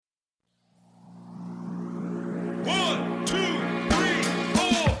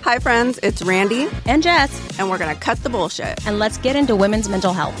Hi, friends. It's Randy and Jess, and we're going to cut the bullshit. And let's get into women's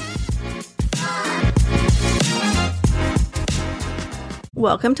mental health.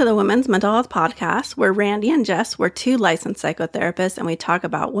 Welcome to the Women's Mental Health Podcast, where Randy and Jess, we're two licensed psychotherapists, and we talk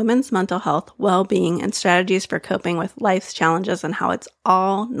about women's mental health, well-being, and strategies for coping with life's challenges and how it's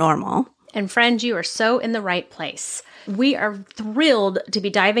all normal. And friend, you are so in the right place. We are thrilled to be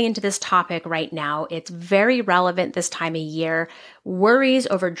diving into this topic right now. It's very relevant this time of year. Worries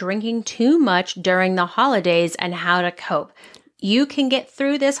over drinking too much during the holidays and how to cope. You can get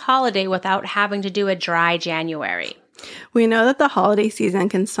through this holiday without having to do a dry January. We know that the holiday season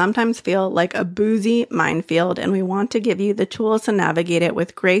can sometimes feel like a boozy minefield, and we want to give you the tools to navigate it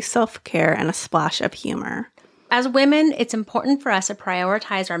with great self-care and a splash of humor. As women, it's important for us to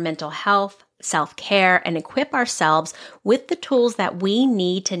prioritize our mental health, self-care, and equip ourselves with the tools that we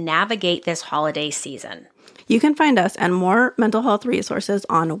need to navigate this holiday season. You can find us and more mental health resources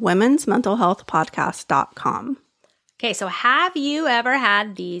on womensmentalhealthpodcast.com. Okay, so have you ever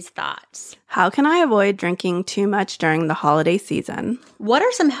had these thoughts? How can I avoid drinking too much during the holiday season? What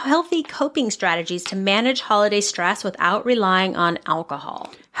are some healthy coping strategies to manage holiday stress without relying on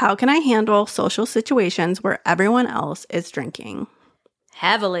alcohol? How can I handle social situations where everyone else is drinking?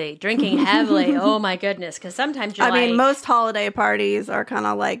 Drinking heavily. Oh my goodness, because sometimes you're like... most holiday parties are kind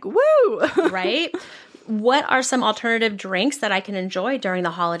of like, woo! Right? What are some alternative drinks that I can enjoy during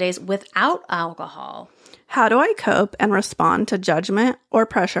the holidays without alcohol? How do I cope and respond to judgment or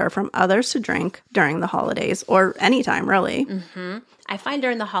pressure from others to drink during the holidays or anytime, really? Mm-hmm. I find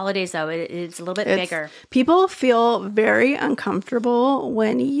during the holidays, though, it's a little bit bigger. People feel very uncomfortable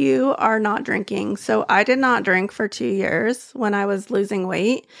when you are not drinking. So I did not drink for 2 years when I was losing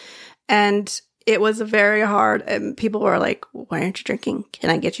weight. And it was very hard. And people were like, why aren't you drinking? Can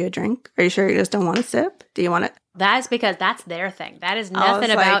I get you a drink? Are you sure you just don't want to sip? Do you want it? That's because that's their thing. That is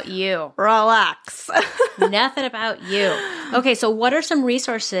nothing about you. Relax. Nothing about you. Okay, so what are some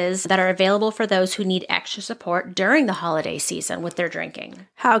resources that are available for those who need extra support during the holiday season with their drinking?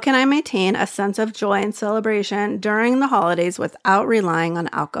 How can I maintain a sense of joy and celebration during the holidays without relying on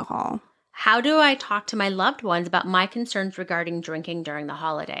alcohol? How do I talk to my loved ones about my concerns regarding drinking during the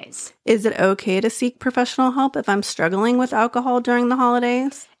holidays? Is it okay to seek professional help if I'm struggling with alcohol during the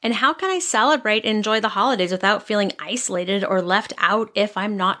holidays? And how can I celebrate and enjoy the holidays without feeling isolated or left out if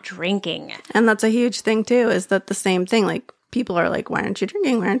I'm not drinking? And that's a huge thing too, is that the same thing, like people are like, why aren't you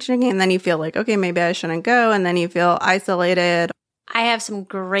drinking? Why aren't you drinking? And then you feel like, okay, maybe I shouldn't go. And then you feel isolated. I have some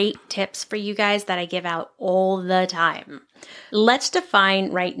great tips for you guys that I give out all the time. Let's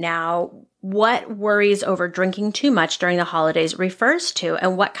define right now what worries over drinking too much during the holidays refers to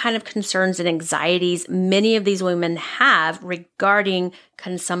and what kind of concerns and anxieties many of these women have regarding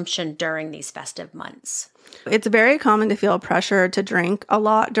consumption during these festive months. It's very common to feel pressure to drink a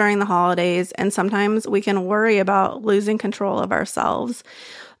lot during the holidays, and sometimes we can worry about losing control of ourselves.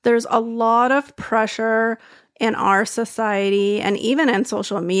 There's a lot of pressure in our society and even in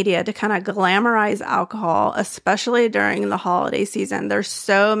social media to kind of glamorize alcohol, especially during the holiday season. There's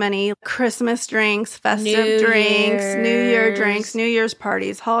so many Christmas drinks, festive drinks, New Year drinks, New Year's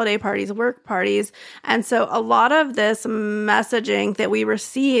parties, holiday parties, work parties. And so a lot of this messaging that we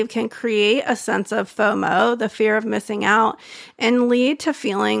receive can create a sense of FOMO, the fear of missing out, and lead to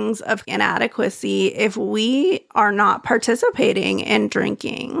feelings of inadequacy if we are not participating in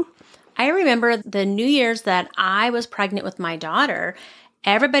drinking. I remember the New Year's that I was pregnant with my daughter,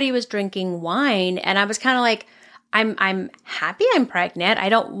 everybody was drinking wine, and I was kind of like, I'm happy I'm pregnant. I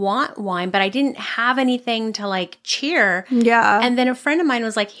don't want wine, but I didn't have anything to like cheer. Yeah. And then a friend of mine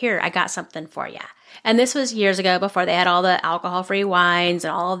was like, here, I got something for you. And this was years ago before they had all the alcohol-free wines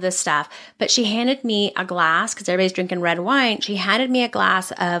and all of this stuff. But she handed me a glass, because everybody's drinking red wine. She handed me a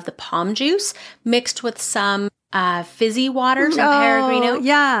glass of the palm juice mixed with some fizzy water, some Peregrino,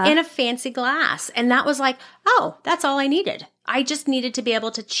 in a fancy glass. And that was like, oh, that's all I needed. I just needed to be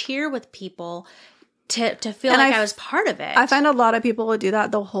able to cheer with people to feel like I was part of it. I find a lot of people will do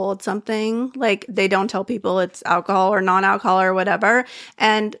that. They'll hold something, like they don't tell people it's alcohol or non-alcohol or whatever.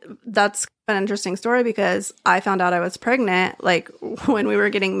 And that's an interesting story because I found out I was pregnant, like when we were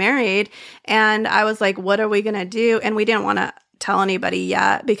getting married. And I was like, what are we going to do? And we didn't want to tell anybody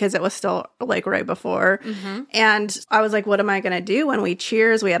yet because it was still like right before. Mm-hmm. And I was like, what am I going to do when we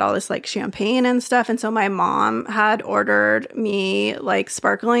cheers? We had all this like champagne and stuff. And so my mom had ordered me like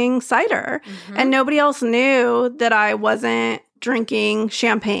sparkling cider, and nobody else knew that I wasn't drinking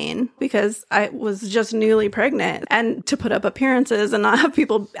champagne because I was just newly pregnant, and to put up appearances and not have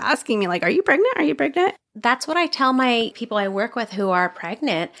people asking me like, are you pregnant? Are you pregnant? That's what I tell my people I work with who are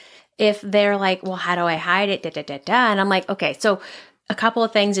pregnant. If they're like, well, how do I hide it? And I'm like, okay, so A couple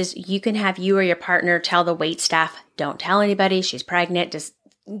of things is you can have you or your partner tell the wait staff, don't tell anybody she's pregnant. Just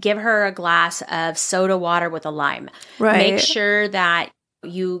give her a glass of soda water with a lime. Right. Make sure that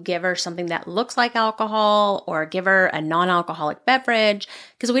you give her something that looks like alcohol or give her a non-alcoholic beverage,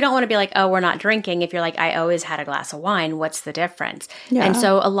 because we don't want to be like, oh, we're not drinking. If you're like, I always had a glass of wine, what's the difference? Yeah. And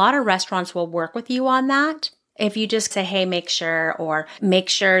so a lot of restaurants will work with you on that. If you just say, hey, make sure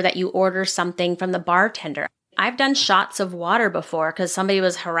that you order something from the bartender. I've done shots of water before because somebody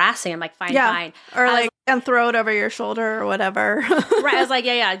was harassing. I'm like, fine. Or and throw it over your shoulder or whatever. Right. I was like,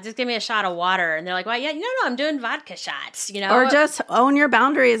 yeah, just give me a shot of water. And they're like, well, yeah, no, I'm doing vodka shots, Or just own your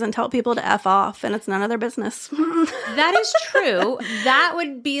boundaries and tell people to F off and it's none of their business. That is true. That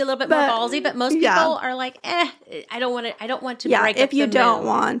would be a little bit more ballsy, but most people are like, I don't want to break up if you the don't mood.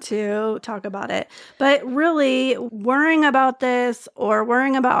 want to talk about it. But really, worrying about this or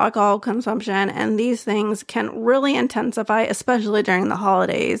worrying about alcohol consumption and these things can really intensify, especially during the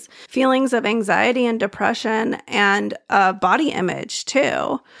holidays, feelings of anxiety and depression and body image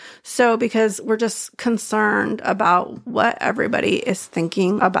too. So because we're just concerned about what everybody is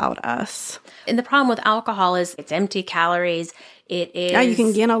thinking about us. And the problem with alcohol is it's empty calories. It is. Yeah, you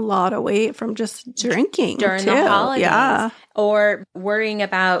can gain a lot of weight from just drinking during too. the holidays. Yeah. Or worrying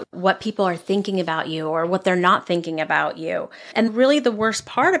about what people are thinking about you or what they're not thinking about you. And really the worst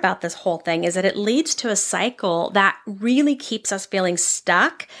part about this whole thing is that it leads to a cycle that really keeps us feeling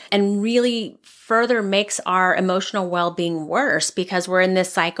stuck and really further makes our emotional well-being worse because we're in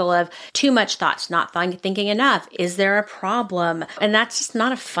this cycle of too much thoughts, not thinking enough. Is there a problem? And that's just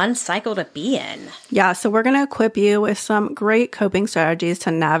not a fun cycle to be in. Yeah, so we're going to equip you with some great coping strategies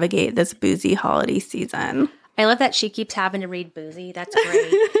to navigate this boozy holiday season. I love that she keeps having to read boozy. That's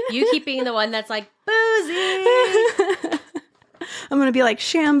great. You keep being the one that's like, boozy. I'm going to be like,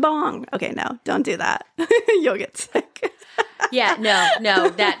 shambong. Okay, no, don't do that. You'll get sick. Yeah, no,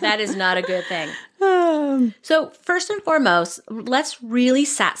 that is not a good thing. So first and foremost, let's really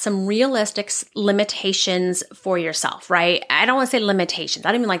set some realistic limitations for yourself, right? I don't want to say limitations.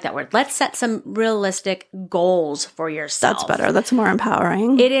 I don't even like that word. Let's set some realistic goals for yourself. That's better. That's more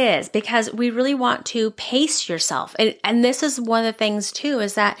empowering. It is, because we really want to pace yourself. And this is one of the things too,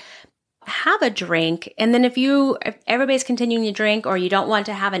 is that have a drink. And then if everybody's continuing to drink or you don't want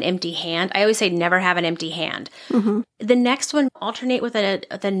to have an empty hand, I always say never have an empty hand. Mm-hmm. The next one, alternate with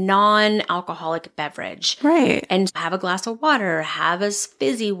a non-alcoholic beverage. Right. And have a glass of water, have a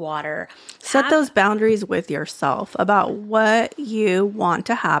fizzy water. Set those boundaries with yourself about what you want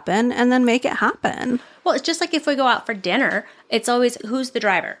to happen and then make it happen. Well, it's just like if we go out for dinner, it's always who's the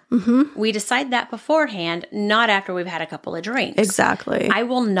driver. Mm-hmm. We decide that beforehand, not after we've had a couple of drinks. Exactly. I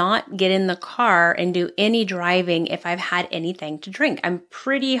will not get in the car and do any driving if I've had anything to drink. I'm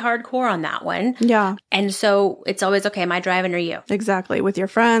pretty hardcore on that one. Yeah. And so it's always, okay, am I driving or you? Exactly. With your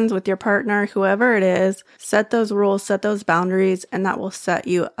friends, with your partner, whoever it is, set those rules, set those boundaries, and that will set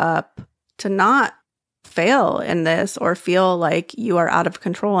you up to not fail in this or feel like you are out of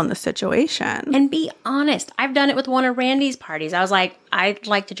control in the situation. And be honest. I've done it with one of Randy's parties. I was like, I'd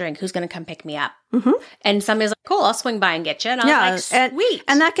like to drink. Who's going to come pick me up? Mm-hmm. And somebody's like, cool, I'll swing by and get you. And I was like, sweet.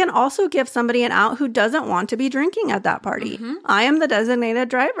 And that can also give somebody an out who doesn't want to be drinking at that party. Mm-hmm. I am the designated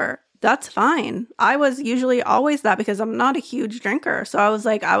driver. That's fine. I was usually always that because I'm not a huge drinker. So I was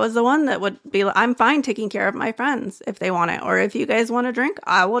the one that would be like, I'm fine taking care of my friends if they want it. Or if you guys want to drink,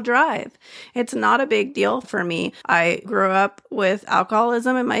 I will drive. It's not a big deal for me. I grew up with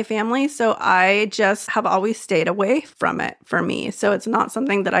alcoholism in my family. So I just have always stayed away from it for me. So it's not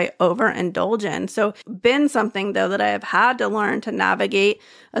something that I overindulge in. So been something though that I have had to learn to navigate,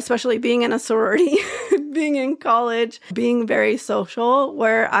 especially being in a sorority, being in college, being very social,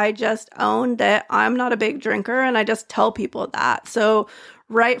 where I just own that I'm not a big drinker and I just tell people that. So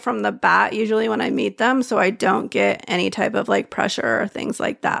right from the bat, usually when I meet them, so I don't get any type of like pressure or things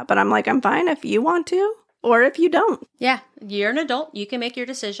like that. But I'm like, I'm fine if you want to or if you don't. Yeah, you're an adult. You can make your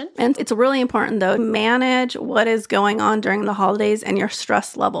decision. And it's really important though, manage what is going on during the holidays and your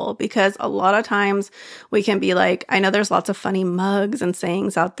stress level, because a lot of times we can be like, I know there's lots of funny mugs and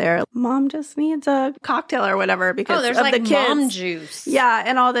sayings out there. Mom just needs a cocktail or whatever because there's of like the kids. Mom juice. Yeah,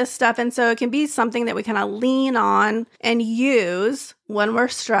 and all this stuff. And so it can be something that we kind of lean on and use when we're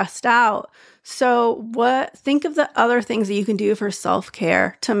stressed out. So think of the other things that you can do for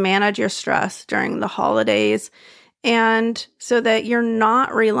self-care to manage your stress during the holidays And so that you're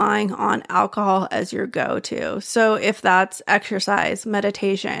not relying on alcohol as your go-to. So if that's exercise,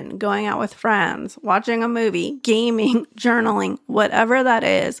 meditation, going out with friends, watching a movie, gaming, journaling, whatever that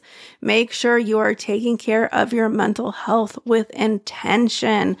is, make sure you are taking care of your mental health with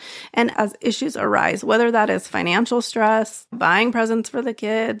intention. And as issues arise, whether that is financial stress, buying presents for the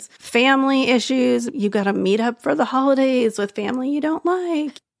kids, family issues, you got to meet up for the holidays with family you don't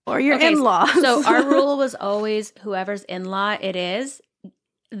like, or your in-laws. So our rule was always whoever's in-law it is,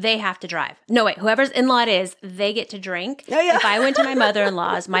 they have to drive. No, wait, whoever's in-law it is, they get to drink. Oh, yeah. If I went to my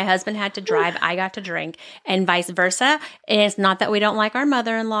mother-in-law's, my husband had to drive, I got to drink, and vice versa. And it's not that we don't like our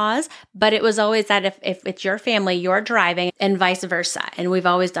mother-in-laws, but it was always that if it's your family, you're driving, and vice versa. And we've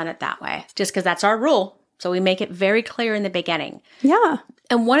always done it that way, just because that's our rule. So we make it very clear in the beginning. Yeah.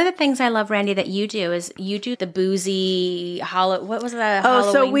 And one of the things I love, Randy, that you do is you do the boozy what was the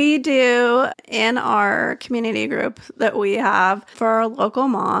Halloween? So we do in our community group that we have for our local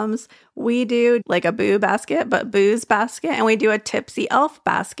moms, we do like a boo basket, but booze basket, and we do a tipsy elf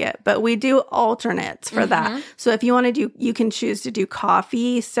basket, but we do alternates for that. So if you want to do, you can choose to do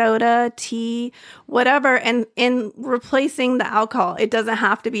coffee, soda, tea, whatever. And in replacing the alcohol, it doesn't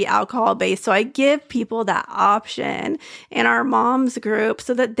have to be alcohol based. So I give people that option in our moms group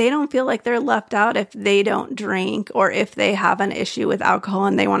so that they don't feel like they're left out if they don't drink or if they have an issue with alcohol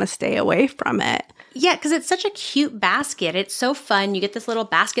and they want to stay away from it. Yeah, because it's such a cute basket. It's so fun. You get this little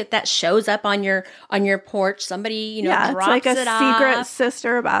basket that shows up on your porch. Somebody, drops it's like a secret off.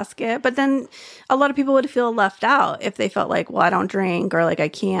 sister basket. But then a lot of people would feel left out if they felt like, well, I don't drink or like I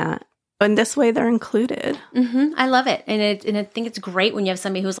can't. And this way they're included. I love it. And I think it's great when you have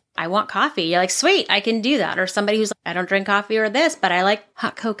somebody who's like, I want coffee. You're like, sweet, I can do that. Or somebody who's like, I don't drink coffee or this, but I like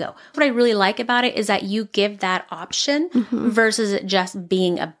hot cocoa. What I really like about it is that you give that option versus it just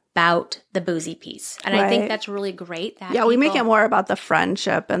being about the boozy piece. And I think that's really great. That we make it more about the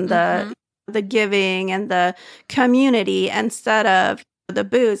friendship and the giving and the community instead of the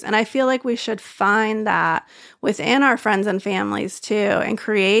booze. And I feel like we should find that within our friends and families too, and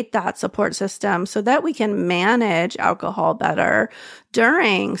create that support system so that we can manage alcohol better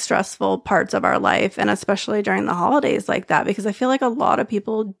during stressful parts of our life, and especially during the holidays like that, because I feel like a lot of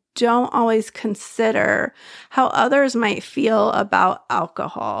people don't always consider how others might feel about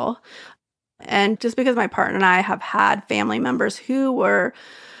alcohol. And just because my partner and I have had family members who were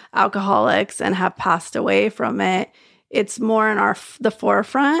alcoholics and have passed away from it, it's more in the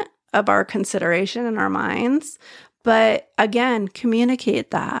forefront of our consideration in our minds. But again,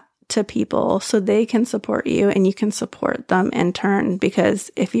 communicate that to people so they can support you and you can support them in turn,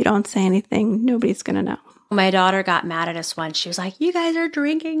 because if you don't say anything, nobody's going to know. My daughter got mad at us once. She was like, you guys are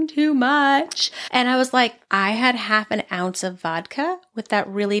drinking too much. And I was like, I had half an ounce of vodka with that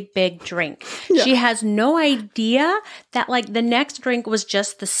really big drink. Yeah. She has no idea that like the next drink was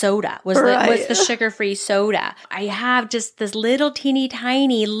just the soda, was the sugar-free soda. I have just this little teeny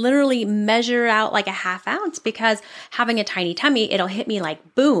tiny, literally measure out like a half ounce, because having a tiny tummy, it'll hit me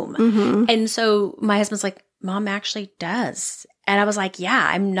like boom. And so my husband's like, Mom actually does. And I was like, yeah,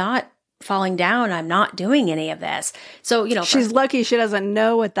 I'm not falling down. I'm not doing any of this. So, she's lucky she doesn't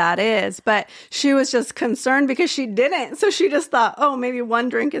know what that is, but she was just concerned because she didn't. So she just thought, oh, maybe one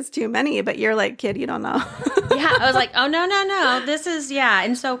drink is too many, but you're like, kid, you don't know. Yeah. I was like, oh, no. This is, yeah.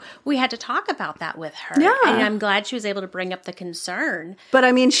 And so we had to talk about that with her. Yeah. And I'm glad she was able to bring up the concern. But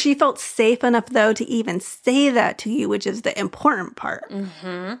I mean, she felt safe enough though to even say that to you, which is the important part.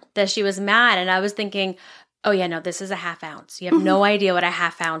 That she was mad. And I was thinking, oh, yeah, no, this is a half ounce. You have no idea what a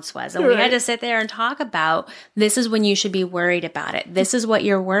half ounce was. And we had to sit there and talk about, this is when you should be worried about it. This is what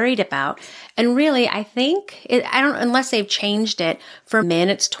you're worried about. And really, I think, unless they've changed it, for men,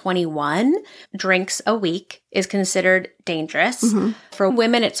 it's 21 drinks a week is considered dangerous. For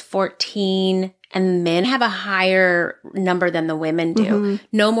women, it's 14. And men have a higher number than the women do.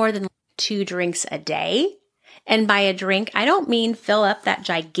 No more than 2 drinks a day. And by a drink, I don't mean fill up that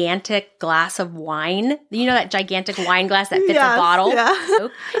gigantic glass of wine. You know that gigantic wine glass that fits a bottle? Yeah.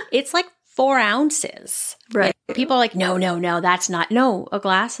 It's like 4 ounces. Right. And people are like, no, that's not. No, a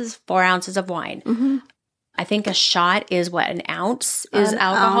glass is 4 ounces of wine. I think a shot is what, an ounce is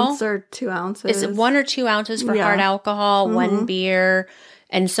alcohol? An ounce or 2 ounces. It's 1 or 2 ounces for hard alcohol, 1 beer.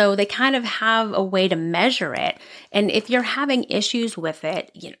 And so they kind of have a way to measure it. And if you're having issues with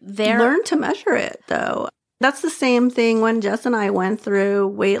it, learn to measure it, though. That's the same thing when Jess and I went through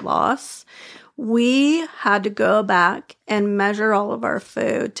weight loss. We had to go back and measure all of our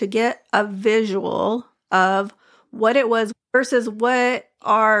food to get a visual of what it was versus what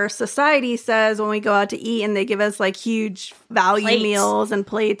our society says when we go out to eat and they give us like huge value meals and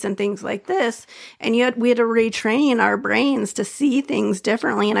plates and things like this. And we had to retrain our brains to see things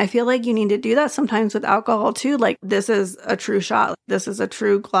differently. And I feel like you need to do that sometimes with alcohol too. Like, this is a true shot. This is a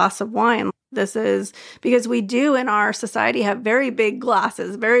true glass of wine. This is because we do in our society have very big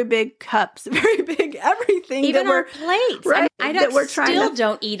glasses, very big cups, very big everything. Even our plates. Right. I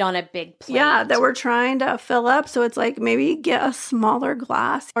don't eat on a big plate. Yeah, that we're trying to fill up. So it's like maybe get a smaller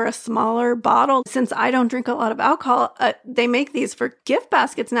glass or a smaller bottle. Since I don't drink a lot of alcohol, they make these for gift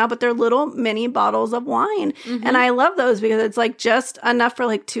baskets now, but they're little mini bottles of wine. Mm-hmm. And I love those because it's like just enough for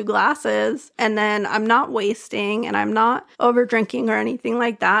like 2 glasses. And then I'm not wasting and I'm not over drinking or anything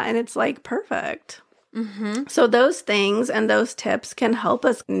like that. And it's like perfect. Mm-hmm. So those things and those tips can help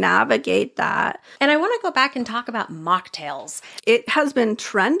us navigate that. And I want to go back and talk about mocktails. It has been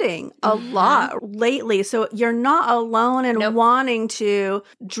trending a lot lately. So you're not alone in wanting to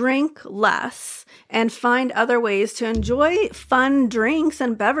drink less and find other ways to enjoy fun drinks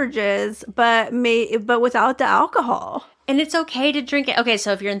and beverages, but without the alcohol. And it's okay to drink it. Okay,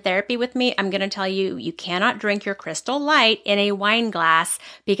 so if you're in therapy with me, I'm going to tell you, you cannot drink your Crystal Light in a wine glass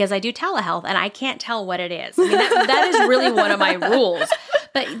because I do telehealth and I can't tell what it is. I mean, that is really one of my rules.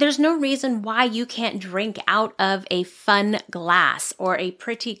 But there's no reason why you can't drink out of a fun glass or a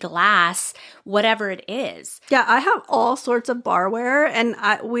pretty glass, whatever it is. Yeah, I have all sorts of barware and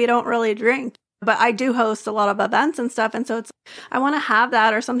we don't really drink. But I do host a lot of events and stuff. And so I want to have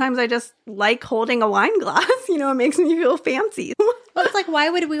that. Or sometimes I just like holding a wine glass. It makes me feel fancy. Well, it's like, why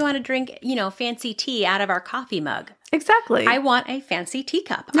would we want to drink, fancy tea out of our coffee mug? Exactly. I want a fancy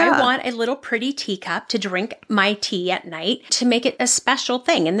teacup. Yeah. I want a little pretty teacup to drink my tea at night to make it a special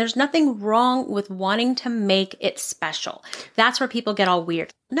thing. And there's nothing wrong with wanting to make it special. That's where people get all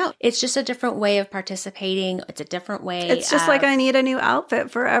weird. No, it's just a different way of participating. It's a different way. It's just like I need a new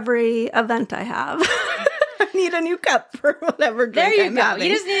outfit for every event I have. I need a new cup for whatever drink There you I'm go. having. You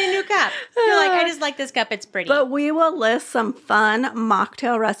just need a new cup. You're like, I just like this cup. It's pretty. But we will list some fun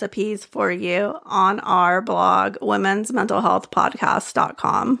mocktail recipes for you on our blog,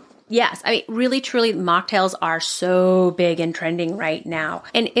 womensmentalhealthpodcast.com. Yes. I mean, really, truly, mocktails are so big and trending right now.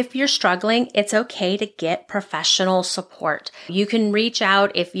 And if you're struggling, it's okay to get professional support. You can reach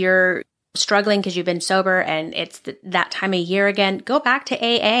out if you're struggling because you've been sober and it's that time of year again. Go back to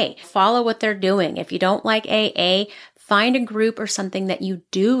AA. Follow what they're doing. If you don't like AA, find a group or something that you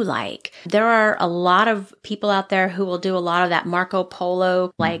do like. There are a lot of people out there who will do a lot of that Marco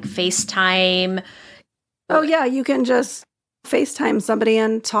Polo, like FaceTime. Oh, yeah. You can just FaceTime somebody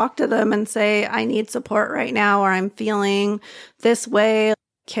and talk to them and say, I need support right now, or I'm feeling this way.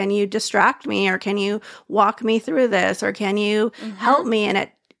 Can you distract me? Or can you walk me through this? Or can you help me? And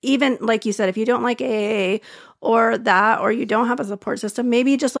even like you said, if you don't like AA or that, or you don't have a support system,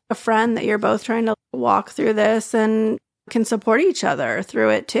 maybe just like a friend that you're both trying to walk through this and can support each other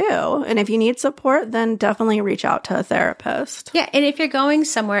through it too. And if you need support, then definitely reach out to a therapist. Yeah. And if you're going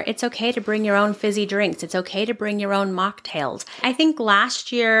somewhere, it's okay to bring your own fizzy drinks. It's okay to bring your own mocktails. I think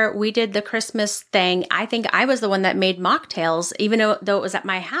last year we did the Christmas thing. I think I was the one that made mocktails, even though it was at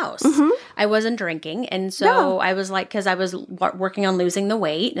my house. Mm-hmm. I wasn't drinking. And so I was like, because I was working on losing the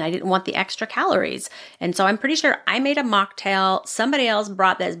weight and I didn't want the extra calories. And so I'm pretty sure I made a mocktail. Somebody else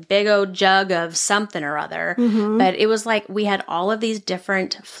brought this big old jug of something or other. Mm-hmm. But it was like we had all of these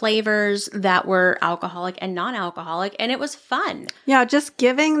different flavors that were alcoholic and non-alcoholic, and it was fun. Yeah, just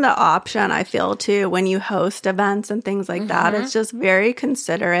giving the option, I feel, too, when you host events and things like that. It's just very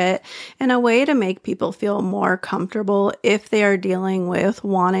considerate and a way to make people feel more comfortable if they are dealing with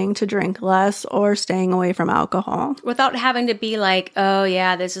wanting to drink less or staying away from alcohol. Without having to be like, oh,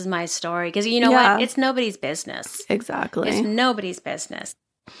 yeah, this is my story. Because you know what? It's nobody's business. Exactly. It's nobody's business.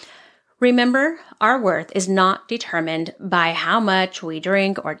 Remember, our worth is not determined by how much we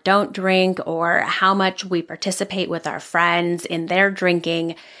drink or don't drink or how much we participate with our friends in their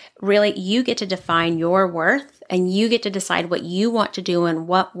drinking. Really, you get to define your worth and you get to decide what you want to do and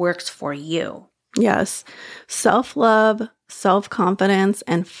what works for you. Yes. Self-love, self-confidence,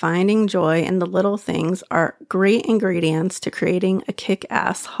 and finding joy in the little things are great ingredients to creating a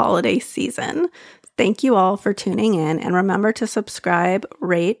kick-ass holiday season. Thank you all for tuning in, and remember to subscribe,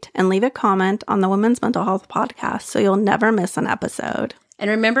 rate, and leave a comment on the Women's Mental Health Podcast so you'll never miss an episode. And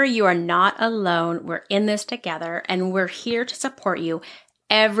remember, you are not alone. We're in this together, and we're here to support you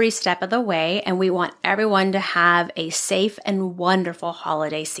every step of the way, and we want everyone to have a safe and wonderful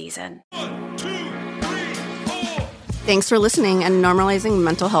holiday season. 1, 2, 3, 4. Thanks for listening and normalizing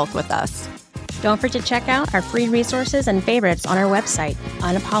mental health with us. Don't forget to check out our free resources and favorites on our website,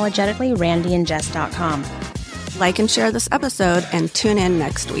 unapologeticallyrandyandjess.com. Like and share this episode and tune in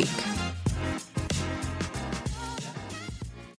next week.